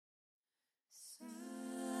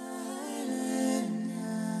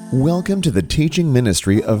Welcome to the teaching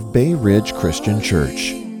ministry of Bay Ridge Christian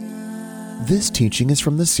Church. This teaching is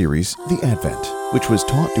from the series, The Advent, which was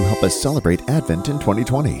taught to help us celebrate Advent in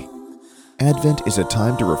 2020. Advent is a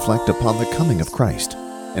time to reflect upon the coming of Christ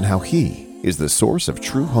and how He is the source of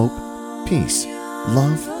true hope, peace,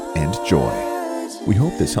 love, and joy. We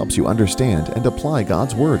hope this helps you understand and apply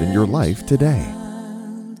God's Word in your life today.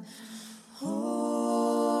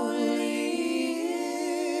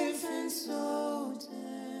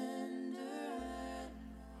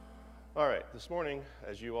 This morning,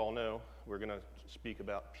 as you all know, we're going to speak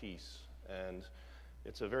about peace, and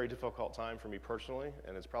it's a very difficult time for me personally,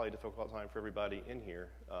 and it's probably a difficult time for everybody in here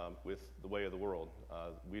with the way of the world.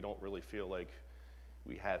 We don't really feel like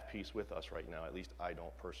we have peace with us right now, at least I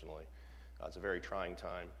don't personally. It's a very trying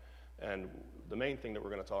time, and the main thing that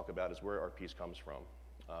we're going to talk about is where our peace comes from,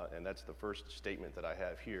 and that's the first statement that I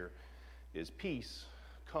have here, is peace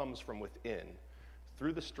comes from within,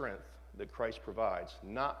 through the strength that Christ provides,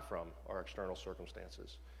 not from our external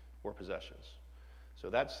circumstances or possessions. So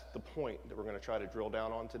that's the point that we're going to try to drill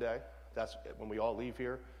down on today. That's when we all leave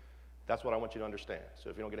here. That's what I want you to understand. So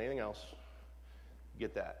if you don't get anything else,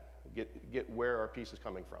 get that. Get where our peace is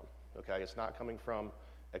coming from. Okay? It's not coming from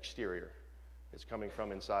exterior. It's coming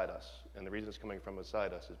from inside us. And the reason it's coming from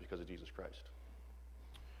inside us is because of Jesus Christ.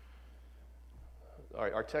 All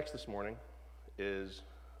right, our text this morning is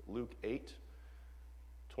Luke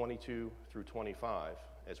 8:22 through 25,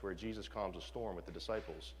 is where Jesus calms a storm with the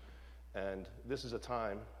disciples. And this is a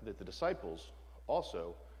time that the disciples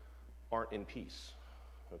also aren't in peace.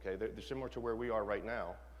 Okay, they're similar to where we are right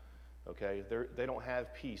now. Okay, they don't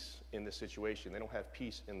have peace in this situation. They don't have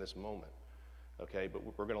peace in this moment. Okay, but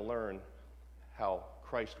we're going to learn how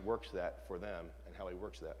Christ works that for them and how He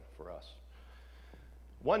works that for us.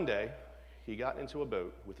 One day, He got into a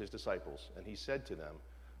boat with His disciples, and He said to them,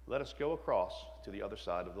 "Let us go across to the other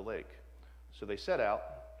side of the lake." So they set out.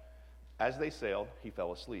 As they sailed, He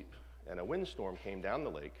fell asleep, and a windstorm came down the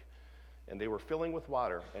lake, and they were filling with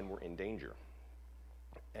water and were in danger.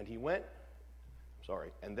 And they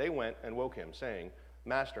went and woke Him, saying,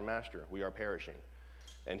 "Master, Master, we are perishing."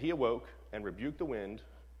 And He awoke and rebuked the wind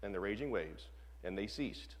and the raging waves, and they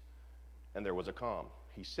ceased, and there was a calm.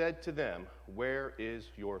 He said to them, "Where is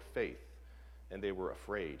your faith?" And they were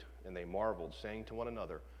afraid, and they marveled, saying to one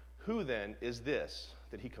another, "Who then is this,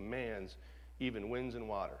 that He commands even winds and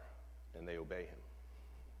water, and they obey Him?"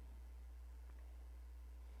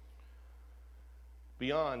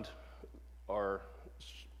 Beyond our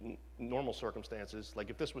normal circumstances, like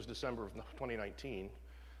if this was December of 2019,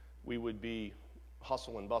 we would be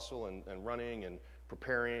hustle and bustle and running and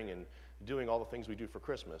preparing and doing all the things we do for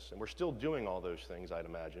Christmas. And we're still doing all those things, I'd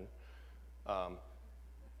imagine,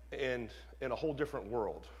 and in a whole different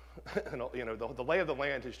world. And, the lay of the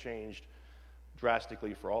land has changed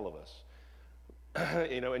drastically for all of us.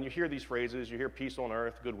 And you hear these phrases, you hear peace on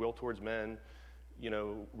earth, goodwill towards men.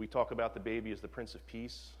 We talk about the baby as the Prince of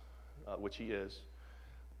Peace, which He is.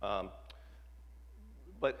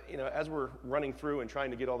 But as we're running through and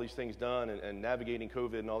trying to get all these things done and navigating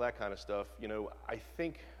COVID and all that kind of stuff,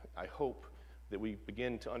 I hope that we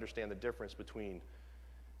begin to understand the difference between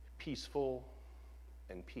peaceful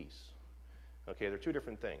and peace. Okay, they're two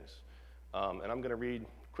different things. And I'm going to read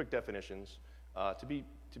quick definitions. To be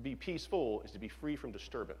peaceful is to be free from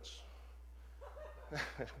disturbance.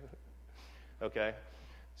 Okay,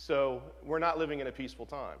 so we're not living in a peaceful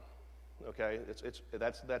time. Okay,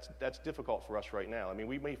 that's difficult for us right now. I mean,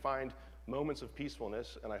 we may find moments of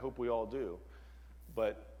peacefulness, and I hope we all do,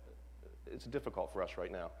 but it's difficult for us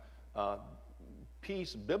right now.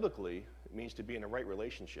 Peace, biblically, means to be in a right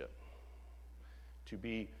relationship, to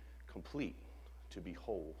be complete, to be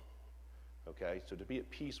whole. Okay, so to be at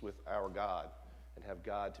peace with our God and have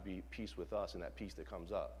God to be at peace with us, and that peace that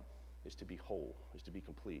comes up is to be whole, is to be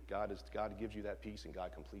complete. God gives you that peace, and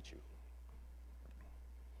God completes you.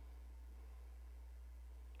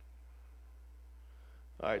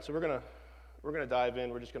 All right, so we're gonna dive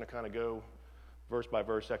in. We're just gonna kind of go verse by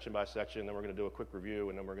verse, section by section. Then we're gonna do a quick review,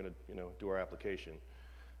 and then we're gonna do our application.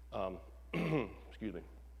 Excuse me.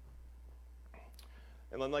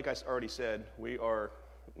 And then, like I already said, we are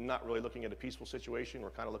not really looking at a peaceful situation. We're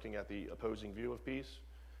kind of looking at the opposing view of peace.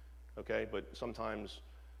 Okay, but sometimes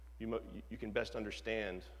you can best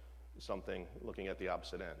understand something looking at the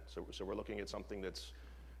opposite end. So we're looking at something that's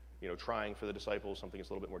trying for the disciples, something that's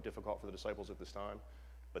a little bit more difficult for the disciples at this time,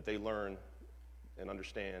 but they learn and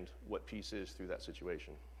understand what peace is through that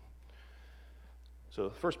situation. So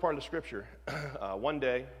the first part of the scripture, one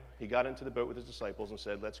day He got into the boat with His disciples and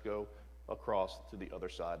said, "Let's go across to the other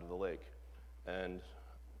side of the lake." And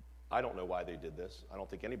I don't know why they did this. I don't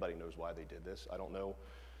think anybody knows why they did this. I don't know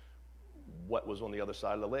what was on the other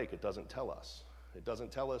side of the lake. It doesn't tell us. It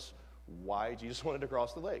doesn't tell us why Jesus wanted to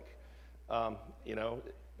cross the lake.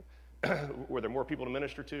 Were there more people to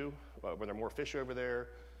minister to? Were there more fish over there?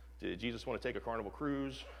 Did Jesus want to take a carnival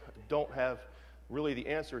cruise? Don't have really the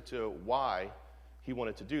answer to why he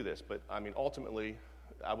wanted to do this. But I mean, ultimately,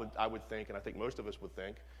 I would think, and I think most of us would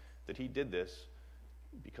think, that he did this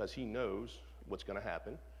because he knows what's going to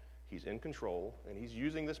happen. He's in control, and he's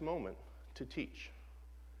using this moment to teach.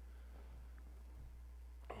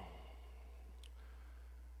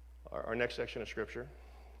 Our next section of Scripture.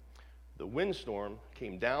 The windstorm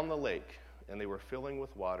came down the lake, and they were filling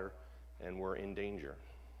with water and were in danger.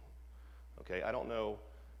 Okay, I don't know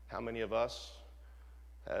how many of us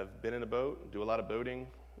have been in a boat, do a lot of boating,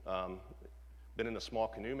 been in a small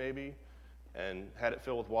canoe maybe, and had it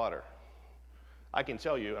filled with water. I can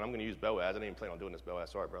tell you, and I'm going to use Boaz. I didn't even plan on doing this,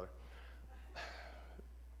 Boaz. Sorry, brother.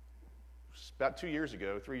 About 3 years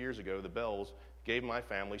ago, the Bells gave my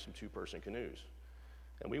family some two-person canoes.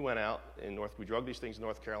 And we went out we drug these things in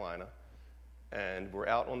North Carolina, and we're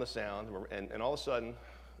out on the Sound, and all of a sudden,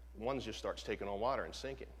 one just starts taking on water and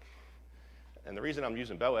sinking. And the reason I'm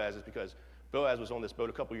using Boaz is because Boaz was on this boat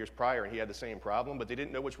a couple years prior, and he had the same problem, but they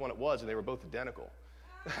didn't know which one it was, and they were both identical.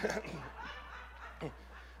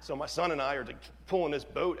 So my son and I are pulling this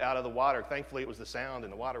boat out of the water. Thankfully, it was the Sound,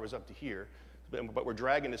 and the water was up to here. But we're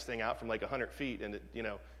dragging this thing out from like 100 feet, and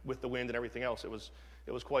with the wind and everything else, it was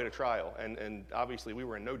quite a trial. And obviously, we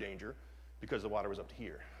were in no danger because the water was up to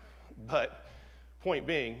here. But point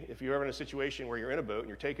being, if you're ever in a situation where you're in a boat and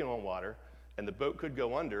you're taking on water, and the boat could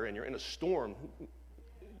go under, and you're in a storm,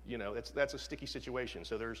 that's a sticky situation.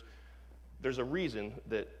 So there's a reason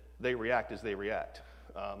that they react as they react.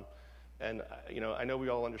 I know we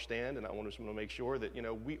all understand, and I want to make sure that,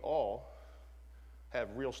 we all have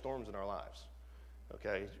real storms in our lives,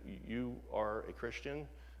 okay? You are a Christian,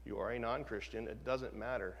 you are a non-Christian, it doesn't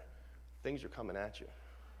matter. Things are coming at you.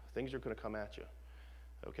 Things are going to come at you,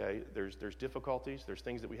 okay? There's difficulties, there's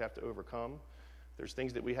things that we have to overcome, there's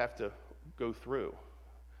things that we have to go through.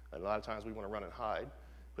 And a lot of times we want to run and hide,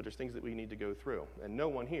 but there's things that we need to go through. And no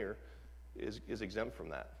one here is exempt from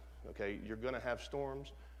that, okay? You're going to have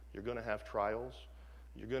storms, you're going to have trials,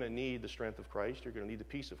 you're going to need the strength of Christ, you're going to need the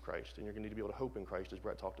peace of Christ, and you're going to need to be able to hope in Christ, as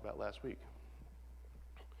Brett talked about last week.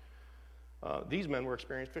 These men were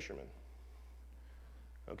experienced fishermen.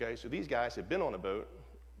 Okay, so these guys have been on a boat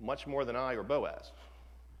much more than I or Boaz.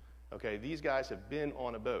 Okay, these guys have been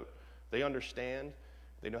on a boat. They understand,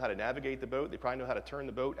 they know how to navigate the boat, they probably know how to turn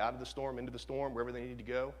the boat out of the storm, into the storm, wherever they need to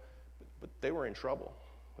go, but they were in trouble.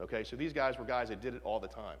 Okay, so these guys were guys that did it all the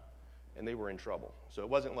time, and they were in trouble. So it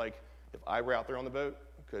wasn't like if I were out there on the boat,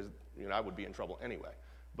 because I would be in trouble anyway.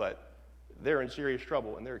 But they're in serious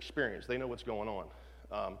trouble, and they're experienced. They know what's going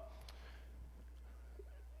on.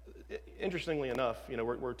 Interestingly enough,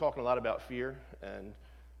 we're talking a lot about fear, and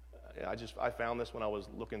I found this when I was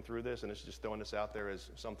looking through this, and it's just throwing this out there as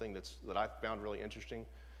something that I found really interesting.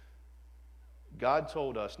 God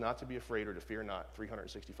told us not to be afraid or to fear not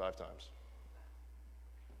 365 times.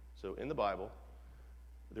 So in the Bible,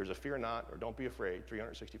 there's a fear not or don't be afraid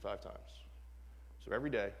 365 times. So every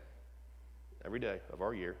day of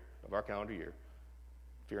our year, of our calendar year,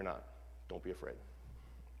 fear not, don't be afraid.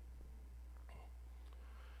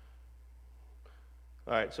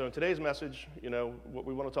 All right, so in today's message, what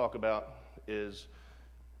we want to talk about is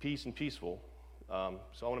peace and peaceful. So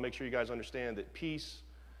I want to make sure you guys understand that peace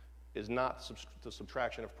is not the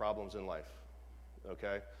subtraction of problems in life,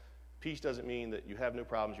 okay? Peace doesn't mean that you have no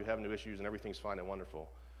problems, you have no issues, and everything's fine and wonderful,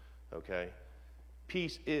 okay?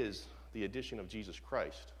 Peace is the addition of Jesus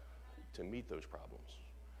Christ to meet those problems.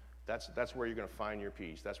 That's where you're going to find your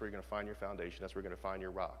peace. That's where you're going to find your foundation. That's where you're going to find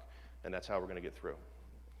your rock, and that's how we're going to get through.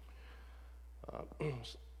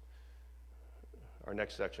 Our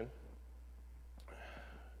next section,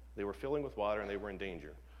 they were filling with water and they were in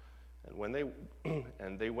danger.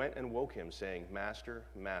 And they went and woke him, saying, Master,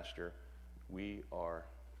 Master, we are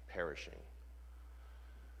perishing.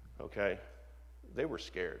 Okay, they were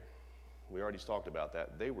scared. We already talked about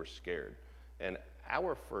that. They were scared. And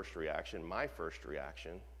our first reaction, my first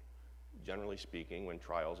reaction, generally speaking, when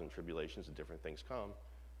trials and tribulations and different things come,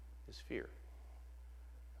 is fear.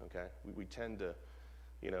 Okay, we tend to,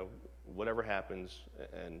 whatever happens,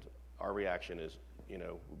 and our reaction is,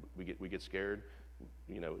 we get scared.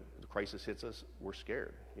 The crisis hits us, we're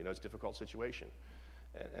scared. It's a difficult situation.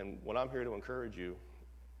 And what I'm here to encourage you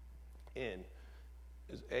in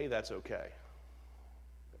is, A, that's okay.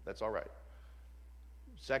 That's all right.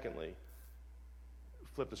 Secondly,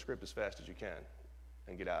 flip the script as fast as you can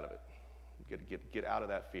and get out of it. Get out of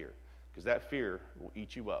that fear, because that fear will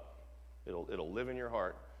eat you up. It'll live in your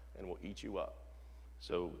heart, and will eat you up.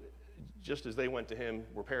 So just as they went to him,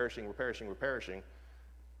 we're perishing, we're perishing, we're perishing,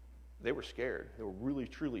 they were scared. They were really,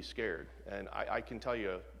 truly scared. And I can tell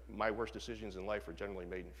you, my worst decisions in life are generally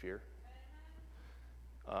made in fear.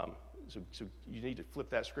 So you need to flip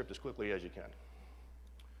that script as quickly as you can.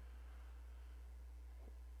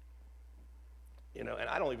 You know, and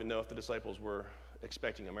I don't even know if the disciples were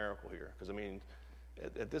expecting a miracle here. Because, I mean,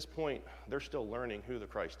 at this point, they're still learning who the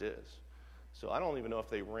Christ is. So I don't even know if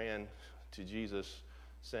they ran to Jesus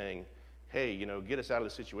saying, hey, you know, get us out of the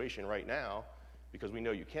situation right now because we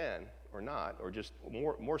know you can, or not, or just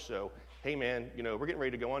more so, hey, man, you know, we're getting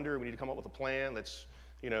ready to go under. We need to come up with a plan. Let's,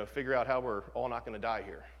 you know, figure out how we're all not going to die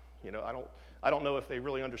here. You know, I don't know if they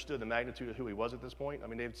really understood the magnitude of who he was at this point. I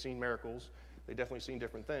mean, they've seen miracles. They've definitely seen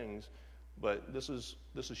different things. But this is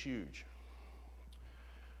huge.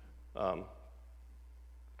 Sorry,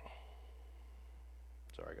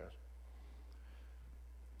 guys.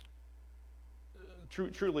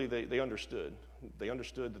 Truly, they understood. They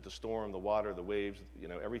understood that the storm, the water, the waves, you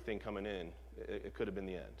know, everything coming in, it could have been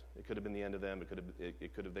the end. It could have been the end of them. They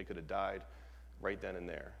could have died right then and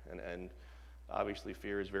there. And obviously,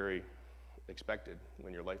 fear is very expected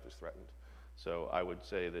when your life is threatened. So I would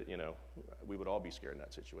say that, you know, we would all be scared in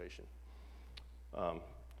that situation.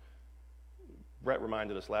 Brett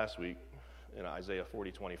reminded us last week in Isaiah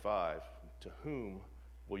 40:25, to whom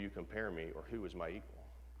will you compare me, or who is my equal?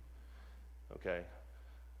 Okay?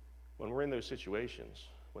 When we're in those situations,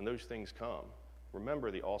 when those things come, remember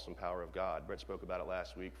the awesome power of God. Brett spoke about it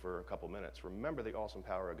last week for a couple minutes. Remember the awesome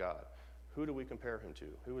power of God. Who do we compare him to?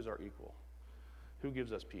 Who is our equal? Who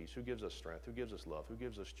gives us peace? Who gives us strength? Who gives us love? Who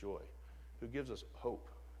gives us joy? Who gives us hope?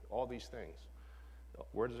 All these things.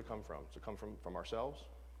 Where does it come from? Does it come from ourselves?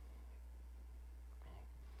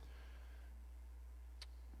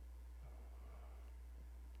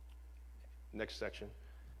 Next section.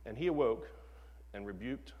 And he awoke and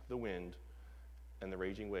rebuked the wind and the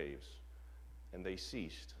raging waves, and they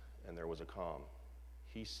ceased, and there was a calm.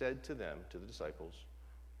 He said to them, to the disciples,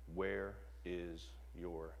 where is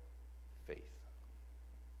your faith?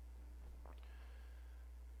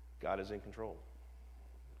 God is in control.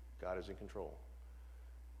 God is in control.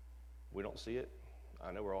 We don't see it.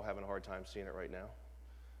 I know we're all having a hard time seeing it right now,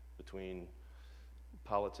 between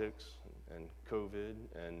politics and COVID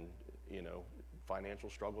and, you know, financial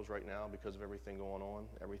struggles right now because of everything going on,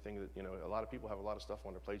 everything that, you know, a lot of people have a lot of stuff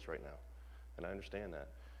on their plates right now, and I understand that.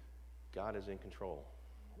 God is in control.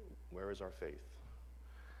 Where is our faith?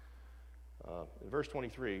 In verse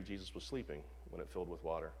 23, Jesus was sleeping when it filled with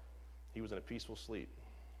water. He was in a peaceful sleep.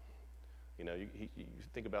 You know, you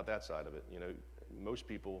think about that side of it. You know, most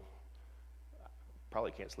people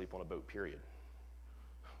probably can't sleep on a boat, period,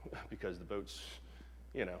 because the boat's,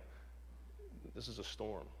 you know, this is a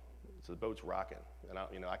storm. So the boat's rocking,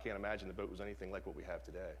 and I can't imagine the boat was anything like what we have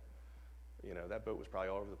today. You know, that boat was probably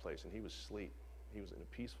all over the place, and he was asleep. He was in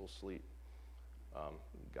a peaceful sleep.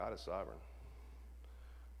 God is sovereign.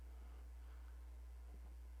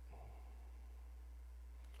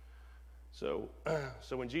 So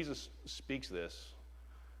when Jesus speaks this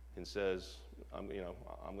and says, I'm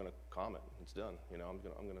going to comment. It's done. You know,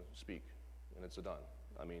 I'm going to speak, and it's done.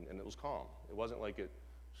 I mean, and it was calm. It wasn't like it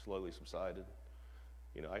slowly subsided.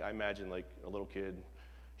 You know, I imagine like a little kid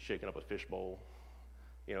shaking up a fishbowl.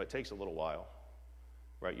 You know, it takes a little while,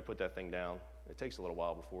 right? You put that thing down. It takes a little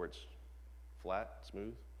while before it's flat,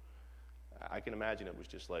 smooth. I can imagine it was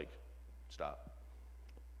just like, stop.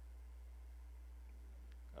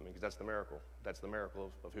 I mean, because that's the miracle. That's the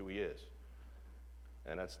miracle of who he is.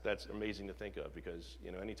 And that's amazing to think of, because,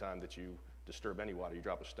 you know, anytime that you disturb any water, you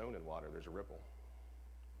drop a stone in water, there's a ripple.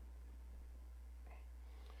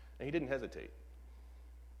 And he didn't hesitate.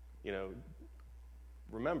 You know,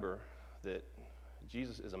 remember that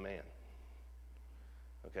Jesus is a man.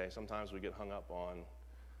 Okay, sometimes we get hung up on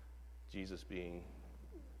Jesus being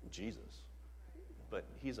Jesus, but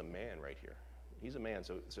he's a man right here. He's a man,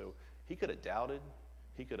 so he could have doubted.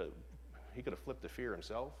 He could have flipped to fear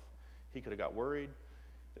himself. He could have got worried.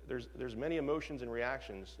 There's many emotions and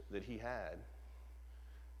reactions that he had,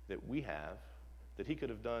 that we have, that he could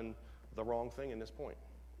have done the wrong thing in this point.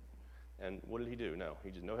 And what did he do? No,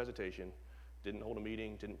 he just no hesitation, didn't hold a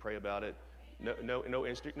meeting, didn't pray about it, no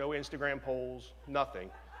Instagram polls,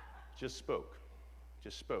 nothing. Just spoke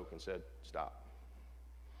and said, stop.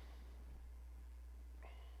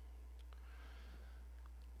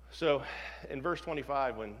 So in verse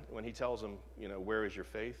 25, when he tells them, you know, where is your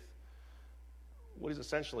faith? What he's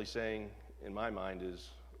essentially saying, in my mind, is,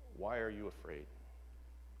 why are you afraid?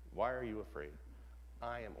 Why are you afraid?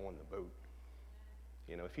 I am on the boat.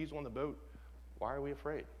 You know, if he's on the boat, why are we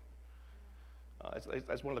afraid?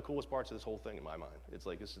 That's one of the coolest parts of this whole thing in my mind. It's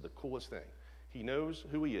like, this is the coolest thing. He knows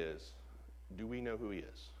who he is. Do we know who he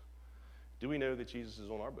is? Do we know that Jesus is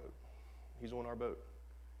on our boat? He's on our boat.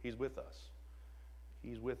 He's with us.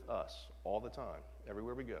 He's with us all the time,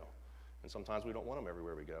 everywhere we go. And sometimes we don't want him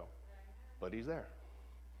everywhere we go, but he's there.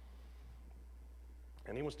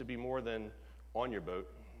 And he wants to be more than on your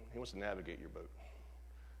boat. He wants to navigate your boat.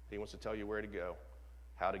 He wants to tell you where to go,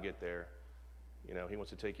 how to get there. You know, he wants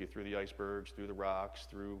to take you through the icebergs, through the rocks,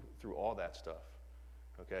 through all that stuff.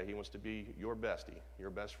 Okay? He wants to be your bestie, your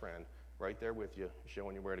best friend, right there with you,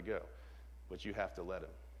 showing you where to go. But you have to let him.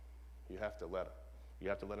 You have to let him. You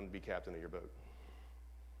have to let him be captain of your boat.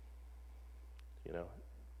 You know,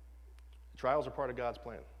 trials are part of God's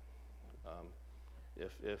plan.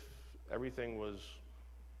 If everything was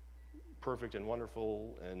perfect and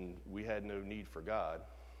wonderful and we had no need for God,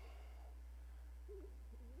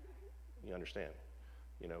 you understand.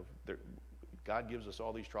 You know, God gives us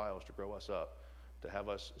all these trials to grow us up, to have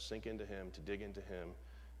us sink into him, to dig into him,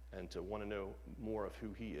 and to want to know more of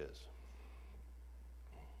who he is.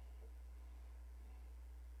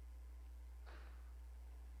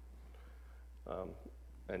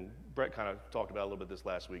 And Brett kind of talked about a little bit this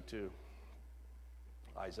last week too.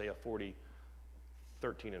 Isaiah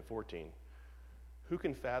 40:13 and 14. Who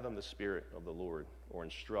can fathom the spirit of the Lord or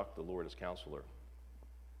instruct the Lord as counselor?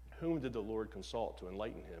 Whom did the Lord consult to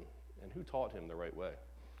enlighten him? And who taught him the right way?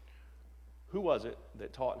 Who was it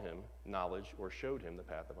that taught him knowledge or showed him the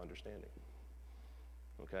path of understanding?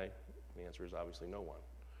 Okay, the answer is obviously no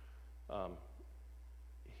one.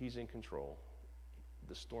 He's in control.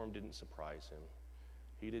 The storm didn't surprise him.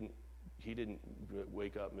 He didn't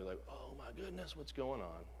wake up and be like, oh my goodness, what's going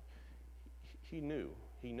on? He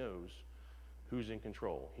knows who's in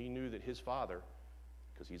control. He knew that his father,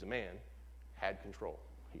 because he's a man, had control.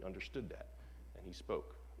 He understood that, and he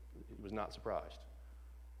spoke. He was not surprised.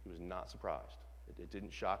 He was not surprised. It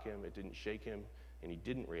didn't shock him. It didn't shake him, and he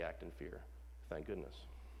didn't react in fear. Thank goodness.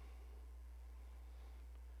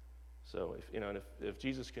 So if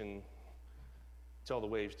Jesus can tell the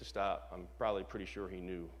waves to stop, I'm probably pretty sure he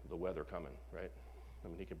knew the weather coming, right? I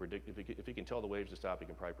mean, he can predict, if he can tell the waves to stop, he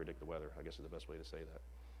can probably predict the weather, I guess is the best way to say that.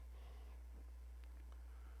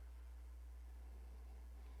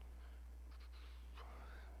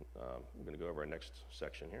 I'm going to go over our next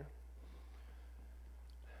section here.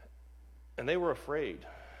 And they were afraid,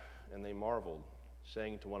 and they marveled,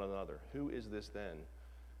 saying to one another, who is this then,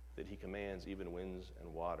 that he commands even winds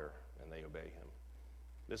and water, and they obey him?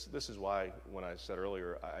 This is why, when I said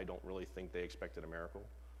earlier, I don't really think they expected a miracle.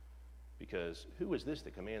 Because who is this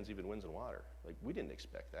that commands even winds and water? Like, we didn't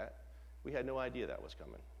expect that. We had no idea that was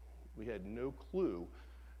coming. We had no clue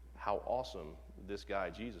how awesome this guy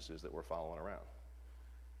Jesus is that we're following around.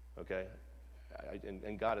 Okay?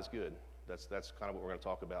 And God is good. That's kind of what we're going to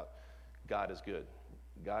talk about. God is good.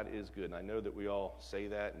 God is good. And I know that we all say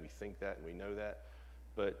that, and we think that, and we know that.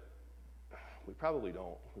 But we probably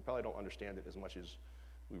don't. We probably don't understand it as much as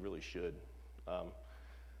we really should.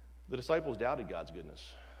 The disciples doubted God's goodness.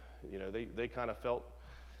 You know, they kind of felt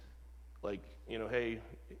like, you know, hey,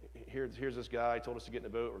 here's this guy told us to get in a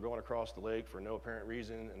boat. We're going across the lake for no apparent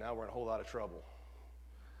reason, and now we're in a whole lot of trouble.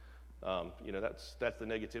 You know, that's the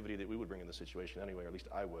negativity that we would bring in the situation anyway, or at least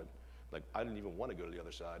I would. Like, I didn't even want to go to the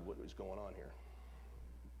other side. What is going on here?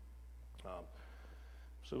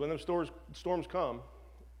 So when those storms come,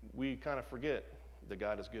 we kind of forget that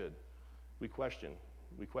God is good. We question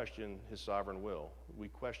his sovereign will. We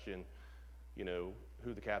question, you know,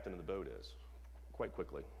 who the captain of the boat is quite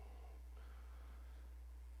quickly.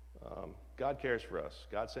 God cares for us.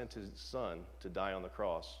 God sent his son to die on the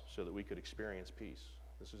cross so that we could experience peace.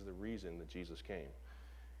 This is the reason that Jesus came.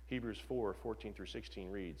 Hebrews 4:14 through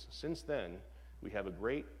 16 reads, since then we have a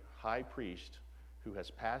great high priest who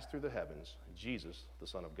has passed through the heavens, Jesus, the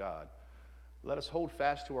Son of God. Let us hold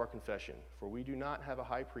fast to our confession, for we do not have a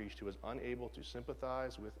high priest who is unable to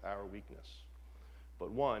sympathize with our weakness,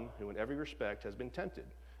 but one who in every respect has been tempted,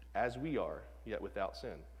 as we are, yet without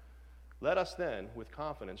sin. Let us then, with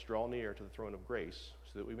confidence, draw near to the throne of grace,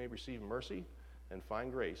 so that we may receive mercy and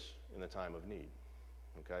find grace in the time of need.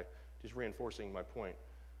 Okay? Just reinforcing my point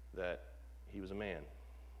that he was a man.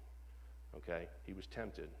 Okay? He was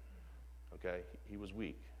tempted. Okay? He was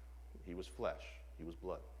weak. He was flesh. He was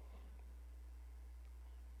blood.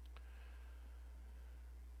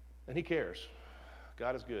 And he cares.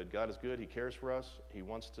 God is good. God is good. He cares for us. He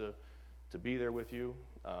wants to be there with you.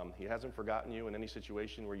 He hasn't forgotten you in any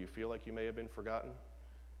situation where you feel like you may have been forgotten.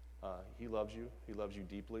 He loves you. He loves you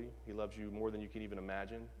deeply. He loves you more than you can even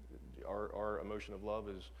imagine. Our emotion of love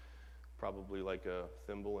is probably like a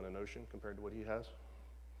thimble in an ocean compared to what he has.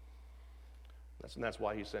 That's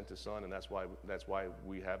why he sent his son, and that's why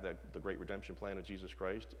we have the great redemption plan of Jesus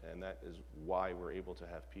Christ, and that is why we're able to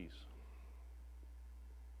have peace.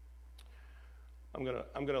 I'm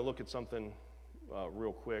gonna look at something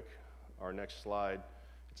real quick. Our next slide.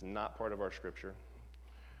 It's not part of our scripture,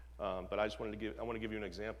 but I want to give you an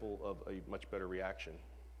example of a much better reaction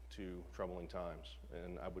to troubling times,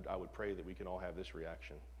 and I would pray that we can all have this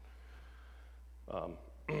reaction.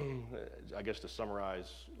 I guess to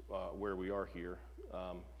summarize where we are here,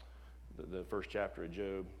 the first chapter of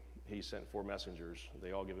Job, he sent 4 messengers.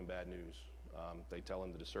 They all give him bad news. They tell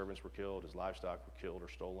him that his servants were killed, his livestock were killed or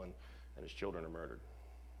stolen, and his children are murdered.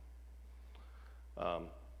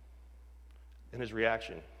 And his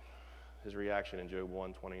reaction in Job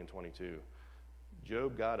 1, 20 and 22,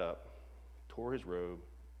 Job got up, tore his robe,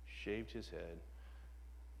 shaved his head,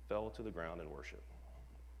 fell to the ground and worshiped.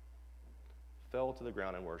 Fell to the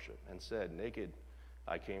ground and worshiped, and said, "Naked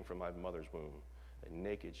I came from my mother's womb, and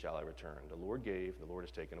naked shall I return. The Lord gave, the Lord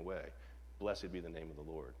has taken away. Blessed be the name of the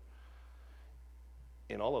Lord."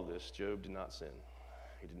 In all of this, Job did not sin.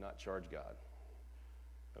 He did not charge God.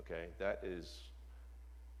 Okay, that is,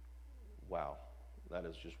 wow. That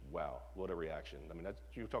is just wow. What a reaction. I mean,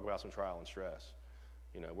 you talk about some trial and stress.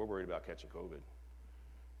 You know, we're worried about catching COVID.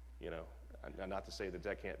 You know, and not to say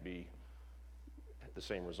that can't be the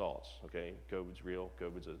same results, okay? COVID's real.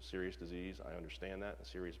 COVID's a serious disease. I understand that, a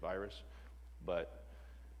serious virus. But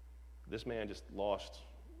this man just lost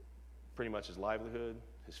pretty much his livelihood,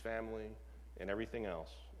 his family, and everything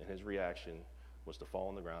else. And his reaction was to fall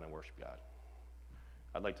on the ground and worship God.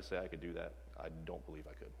 I'd like to say I could do that. I don't believe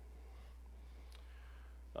I could.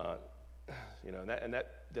 You know, and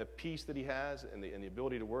that peace that he has and the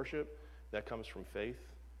ability to worship, that comes from faith.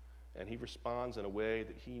 And he responds in a way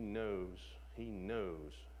that he knows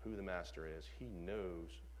who the master is. He knows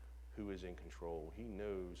who is in control. He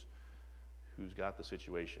knows who's got the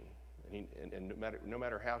situation. And no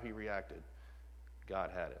matter how he reacted,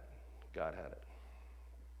 God had it. God had it.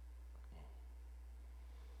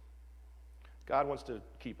 God wants to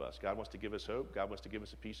keep us. God wants to give us hope. God wants to give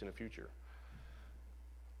us a peace in the future.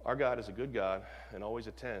 Our God is a good God and always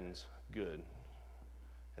attends good.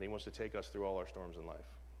 And he wants to take us through all our storms in life.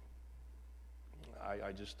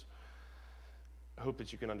 I just hope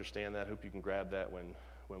that you can understand that. Hope you can grab that when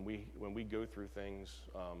we go through things,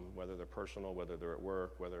 whether they're personal, whether they're at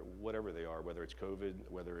work, whatever they are, whether it's COVID,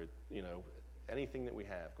 whether it, you know, anything that we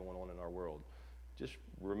have going on in our world, just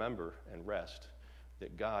remember and rest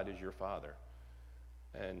that God is your Father.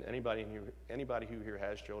 And anybody who here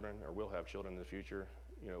has children or will have children in the future,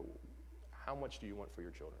 you know, how much do you want for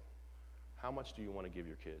your children? How much do you want to give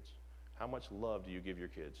your kids? How much love do you give your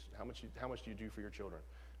kids? How much do you do for your children?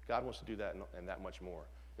 God wants to do that and that much more.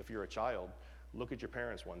 If you're a child, look at your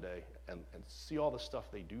parents one day and see all the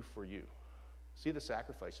stuff they do for you. See the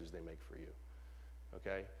sacrifices they make for you.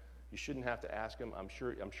 Okay? You shouldn't have to ask them. I'm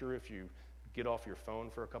sure if you get off your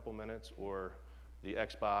phone for a couple minutes or the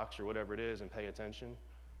Xbox or whatever it is and pay attention,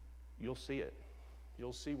 you'll see it.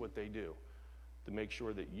 You'll see what they do to make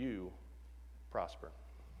sure that you prosper.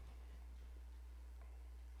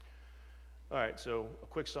 All right, so a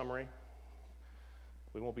quick summary.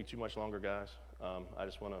 We won't be too much longer, guys. I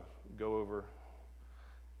just want to go over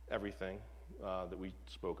everything that we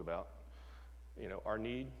spoke about. You know, our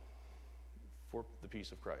need for the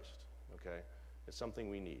peace of Christ, okay? It's something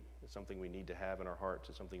we need. It's something we need to have in our hearts.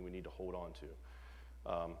 It's something we need to hold on to.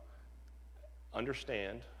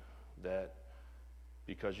 Understand that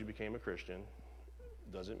because you became a Christian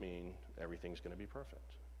doesn't mean everything's going to be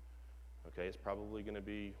perfect. Okay, it's probably going to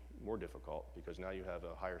be more difficult because now you have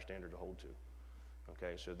a higher standard to hold to.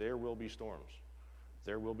 Okay, so there will be storms.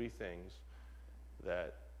 There will be things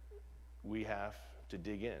that we have to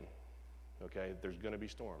dig in. Okay, there's going to be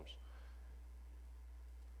storms.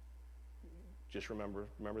 Just remember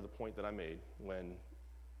the point that I made when,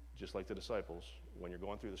 just like the disciples, when you're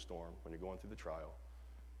going through the storm, when you're going through the trial,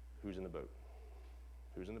 who's in the boat?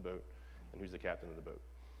 Who's in the boat, and who's the captain of the boat?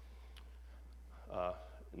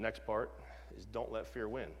 Next part is don't let fear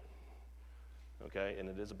win. Okay, and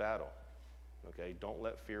it is a battle. Okay, don't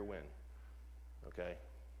let fear win. Okay,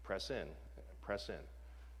 press in.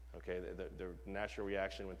 Okay, the natural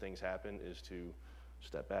reaction when things happen is to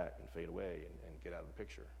step back and fade away and get out of the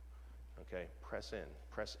picture. Okay, press in.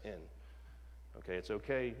 Okay, it's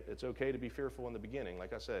okay to be fearful in the beginning.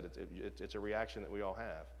 Like I said, it's a reaction that we all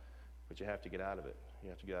have, but you have to get out of it. You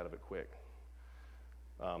have to get out of it quick.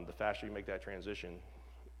 The faster you make that transition,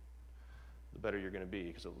 the better you're going to be,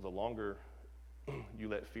 because the longer you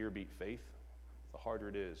let fear beat faith, the harder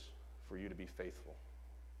it is for you to be faithful.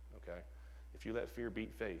 Okay, if you let fear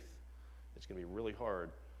beat faith, it's going to be really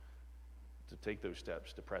hard to take those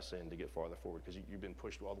steps, to press in, to get farther forward, because you've been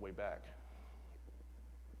pushed all the way back.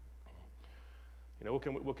 You know,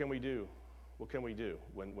 what can we do? What can we do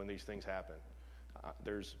when these things happen?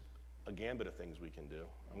 There's a gambit of things we can do.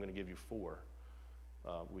 I'm going to give you 4.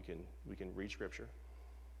 We can read Scripture,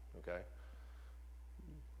 okay?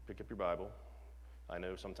 Pick up your Bible. I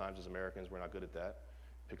know sometimes as Americans we're not good at that.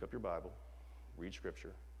 Pick up your Bible, read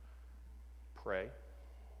Scripture, pray,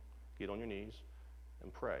 get on your knees,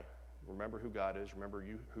 and pray. Remember who God is. Remember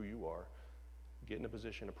who you are. Get in a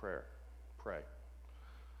position of prayer. Pray.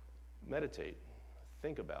 Meditate.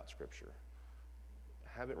 Think about Scripture.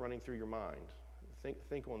 Have it running through your mind.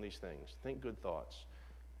 Think on these things. Think good thoughts.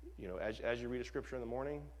 You know, as you read a Scripture in the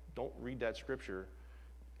morning, don't read that Scripture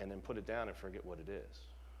and then put it down and forget what it is.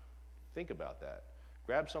 Think about that.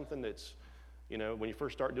 Grab something that's, you know, when you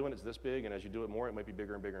first start doing it, it's this big, and as you do it more, it might be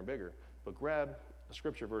bigger and bigger and bigger. But grab a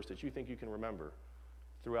Scripture verse that you think you can remember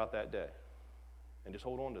throughout that day, and just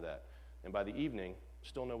hold on to that. And by the evening,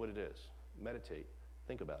 still know what it is. Meditate.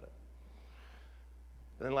 Think about it.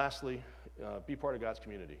 And then lastly, be part of God's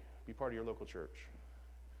community. Be part of your local church.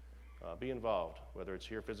 Be involved, whether it's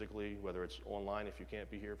here physically, whether it's online if you can't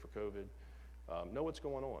be here for COVID. Know what's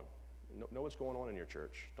going on. Know what's going on in your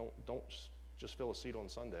church. Don't just fill a seat on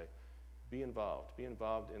Sunday. Be involved. Be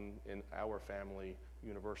involved in our family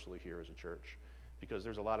universally here as a church, because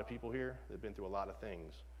there's a lot of people here that have been through a lot of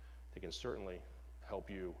things that can certainly help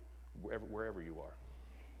you wherever you are.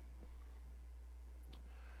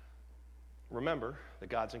 Remember that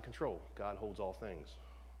God's in control. God holds all things.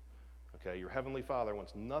 Okay, your Heavenly Father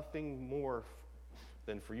wants nothing more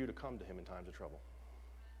than for you to come to Him in times of trouble.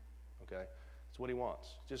 Okay, that's what He wants.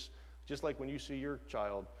 Just like when you see your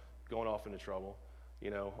child going off into trouble, you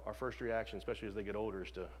know, our first reaction, especially as they get older,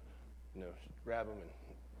 is to, you know, grab them and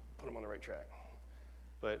put them on the right track.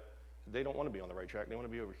 But they don't want to be on the right track. They want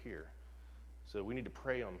to be over here. So we need to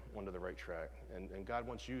pray them onto the right track. And God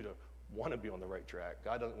wants you to want to be on the right track.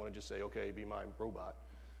 God doesn't want to just say, okay, be my robot.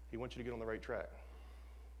 He wants you to get on the right track.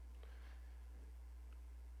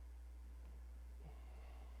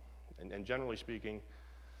 And generally speaking,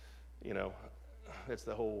 you know, it's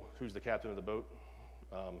the whole who's the captain of the boat.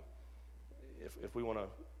 If we want to,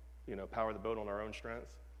 you know, power the boat on our own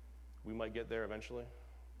strength, we might get there eventually,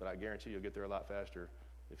 but I guarantee you'll get there a lot faster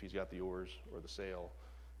if he's got the oars or the sail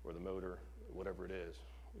or the motor, whatever it is.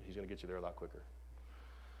 He's going to get you there a lot quicker.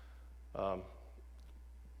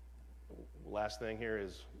 Last thing here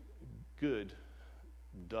is good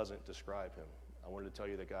doesn't describe him. I wanted to tell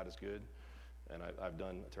you that God is good, and I've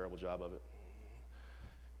done a terrible job of it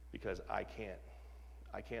because I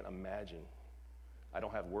can't imagine. I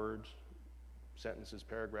don't have words, sentences,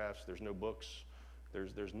 paragraphs. There's no books.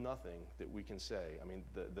 There's nothing that we can say. I mean,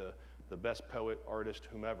 the best poet, artist,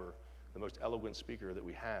 whomever, the most eloquent speaker that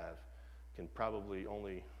we have can probably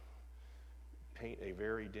only paint a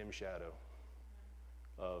very dim shadow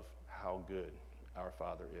of how good our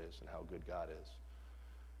Father is and how good God is.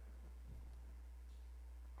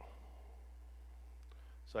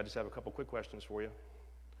 So I just have a couple quick questions for you,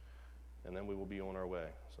 and then we will be on our way.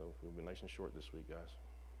 So we'll be nice and short this week, guys.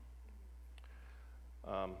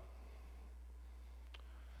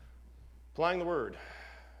 Applying the word.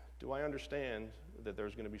 Do I understand that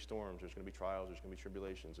there's going to be storms, there's going to be trials, there's going to be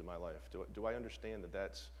tribulations in my life? Do I understand that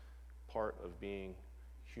that's part of being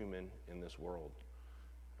human in this world?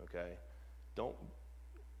 Okay?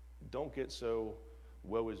 Don't get so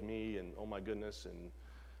woe is me and oh my goodness and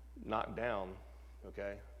knocked down,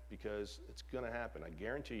 okay? Because it's going to happen. I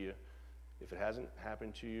guarantee you, if it hasn't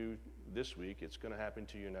happened to you this week, it's going to happen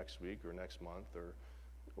to you next week or next month or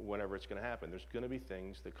whenever it's going to happen. There's going to be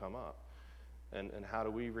things that come up. And how do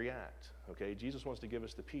we react? Okay, Jesus wants to give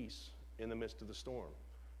us the peace in the midst of the storm.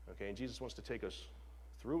 Okay, and Jesus wants to take us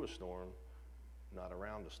through a storm, not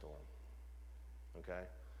around a storm. Okay,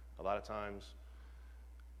 a lot of times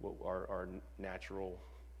what our natural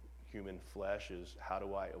human flesh is, how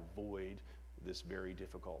do I avoid this very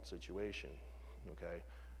difficult situation? Okay,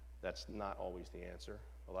 that's not always the answer.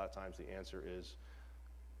 A lot of times the answer is,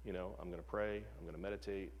 you know, I'm going to pray, I'm going to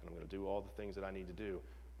meditate, and I'm going to do all the things that I need to do.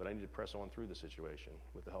 But I need to press on through the situation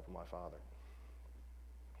with the help of my Father.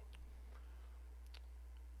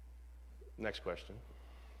 Next question.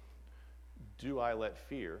 Do I let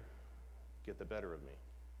fear get the better of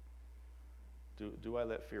me? Do I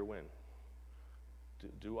let fear win?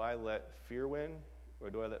 Do I let fear win, or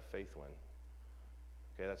do I let faith win?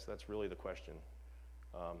 Okay, that's really the question.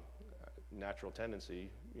 Natural tendency,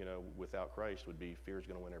 you know, without Christ would be fear is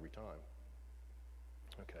going to win every time.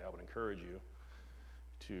 Okay, I would encourage you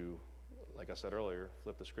to, like I said earlier,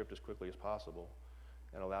 flip the script as quickly as possible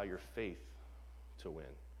and allow your faith to win.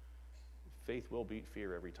 faith will beat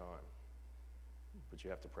fear every time. But you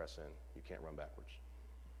have to press in. You can't run backwards.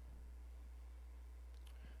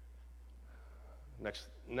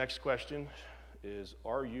 Next question is,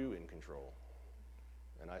 are you in control?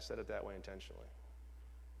 And I said it that way intentionally.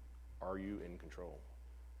 Are you in control?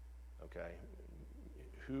 Okay?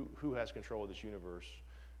 Who has control of this universe?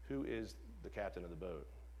 Who is the captain of the boat?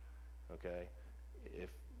 Okay? If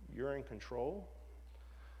you're in control,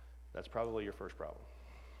 that's probably your first problem.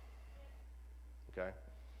 Okay?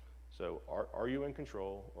 So are you in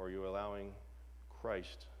control, or are you allowing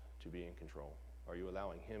Christ to be in control? Are you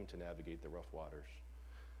allowing him to navigate the rough waters?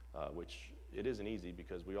 Which it isn't easy,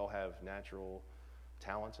 because we all have natural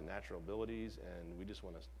talents and natural abilities, and we just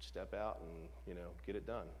want to step out and, get it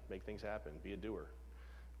done, make things happen, be a doer.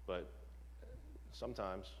 But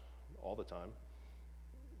sometimes, all the time,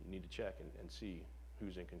 you need to check and see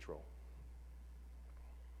who's in control.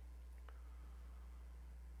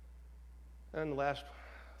 And the last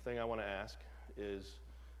thing I want to ask is,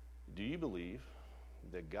 do you believe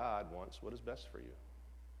that God wants what is best for you?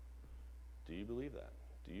 Do you believe that?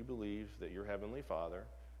 Do you believe that your Heavenly Father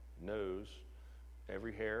knows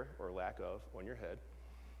every hair or lack of on your head?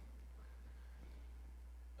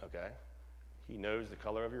 Okay? He knows the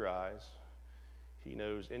color of your eyes. He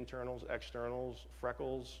knows internals, externals,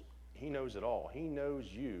 freckles. He knows it all. He knows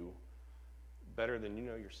you better than you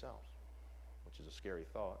know yourself, which is a scary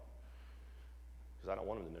thought, because I don't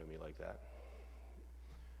want him to know me like that.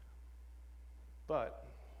 But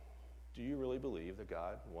do you really believe that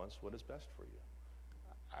God wants what is best for you?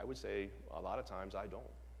 I would say a lot of times I don't.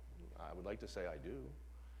 I would like to say I do.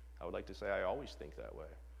 I would like to say I always think that way.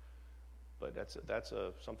 But that's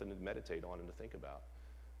something to meditate on and to think about.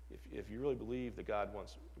 If you really believe that God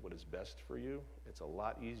wants what is best for you, it's a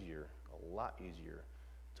lot easier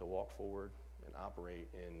to walk forward and operate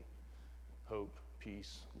in hope,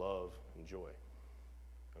 peace, love, and joy.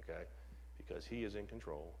 Okay? Because he is in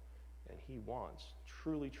control, and he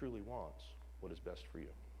truly, truly wants what is best for you.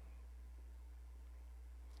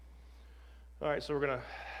 All right, so we're going to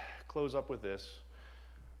close up with this.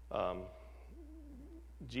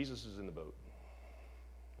 Jesus is in the boat.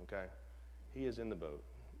 Okay? He is in the boat.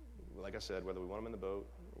 Like I said, whether we want him in the boat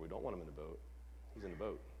or we don't want him in the boat, he's in the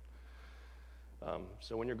boat.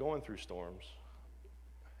 So when you're going through storms,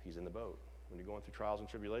 he's in the boat. When you're going through trials and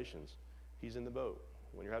tribulations, he's in the boat.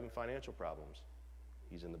 When you're having financial problems,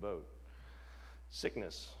 he's in the boat.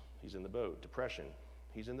 Sickness, he's in the boat. Depression,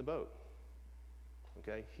 he's in the boat.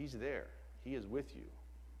 Okay? He's there. He is with you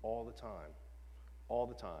all the time. All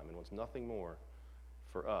the time. And wants nothing more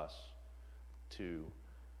for us to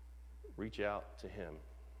reach out to him.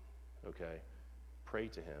 Okay? Pray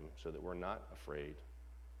to him so that we're not afraid,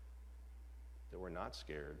 that we're not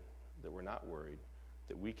scared, that we're not worried,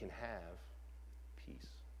 that we can have peace.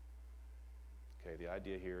 Okay, the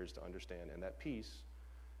idea here is to understand, and that peace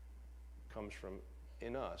comes from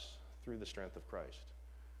in us through the strength of Christ.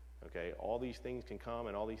 Okay, all these things can come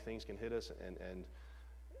and all these things can hit us, and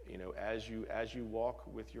as you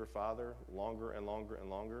walk with your Father longer and longer and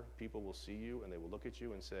longer, people will see you and they will look at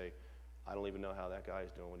you and say, I don't even know how that guy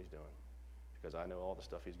is doing what he's doing, because I know all the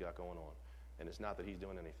stuff he's got going on. And it's not that he's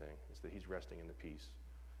doing anything, it's that he's resting in the peace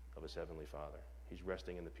of his Heavenly Father. He's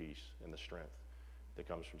resting in the peace and the strength that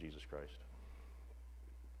comes from Jesus Christ.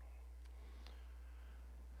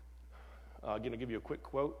 I'm going to give you a quick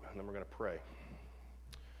quote, and then we're going to pray.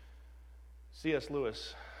 C.S.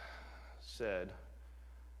 Lewis said,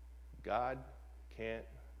 God can't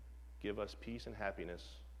give us peace and happiness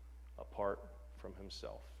apart from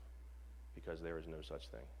himself, because there is no such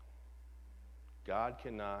thing. God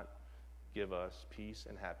cannot give us peace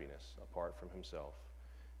and happiness apart from himself,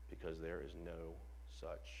 because there is no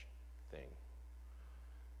such thing.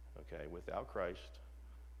 Okay, without Christ,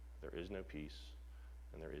 there is no peace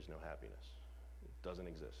and there is no happiness. It doesn't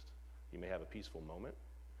exist. You may have a peaceful moment.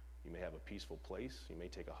 You may have a peaceful place. You may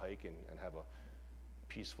take a hike and have a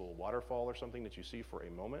peaceful waterfall or something that you see for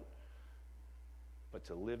a moment. But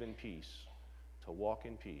to live in peace, to walk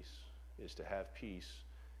in peace, is to have peace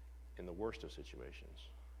in the worst of situations.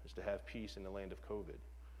 Is to have peace in the land of COVID.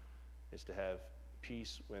 Is to have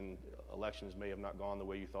peace when elections may have not gone the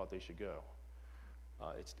way you thought they should go.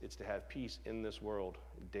 It's to have peace in this world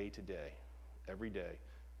day to day. Every day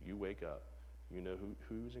you wake up, you know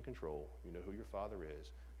who's in control, you know who your Father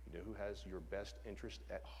is, you know who has your best interest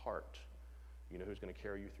at heart, you know who's going to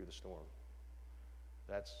carry you through the storm.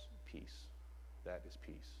 That's peace. That is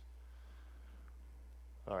peace.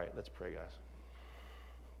 All right, let's pray, guys.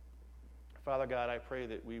 Father God, I pray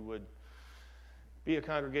that we would be a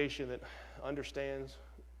congregation that understands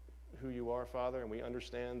who you are, Father, and we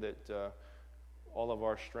understand that all of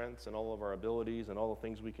our strengths and all of our abilities and all the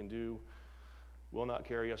things we can do will not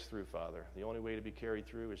carry us through, Father. The only way to be carried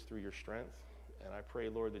through is through your strength. And I pray,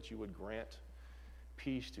 Lord, that you would grant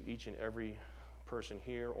peace to each and every person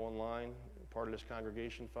here, online, part of this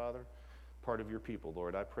congregation, Father, part of your people,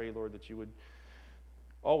 Lord. I pray, Lord, that you would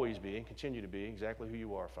always be and continue to be exactly who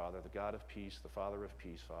you are, Father, the God of peace, the Father of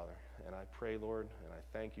peace, Father. And I pray, Lord, and I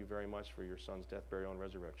thank you very much for your Son's death, burial, and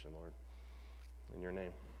resurrection, Lord. In your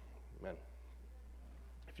name, amen.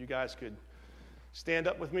 If you guys could stand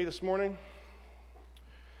up with me this morning.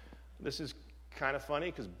 This is kind of funny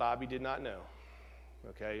because Bobby did not know.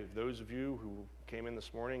 Okay, those of you who came in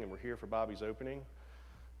this morning and were here for Bobby's opening,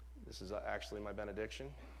 this is actually my benediction.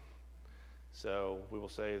 So we will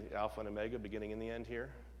say Alpha and Omega, beginning and the end here.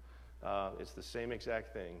 It's the same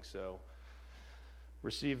exact thing. So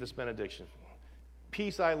receive this benediction.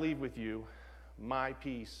 Peace I leave with you, my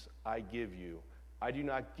peace I give you. I do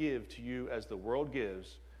not give to you as the world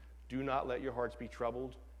gives. Do not let your hearts be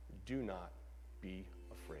troubled. Do not be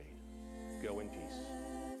afraid. Go in peace.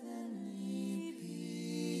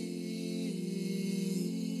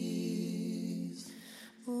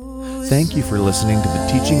 Thank you for listening to the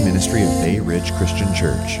teaching ministry of Bay Ridge Christian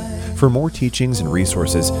Church. For more teachings and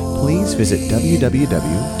resources, please visit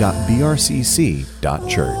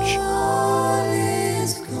www.brcc.church.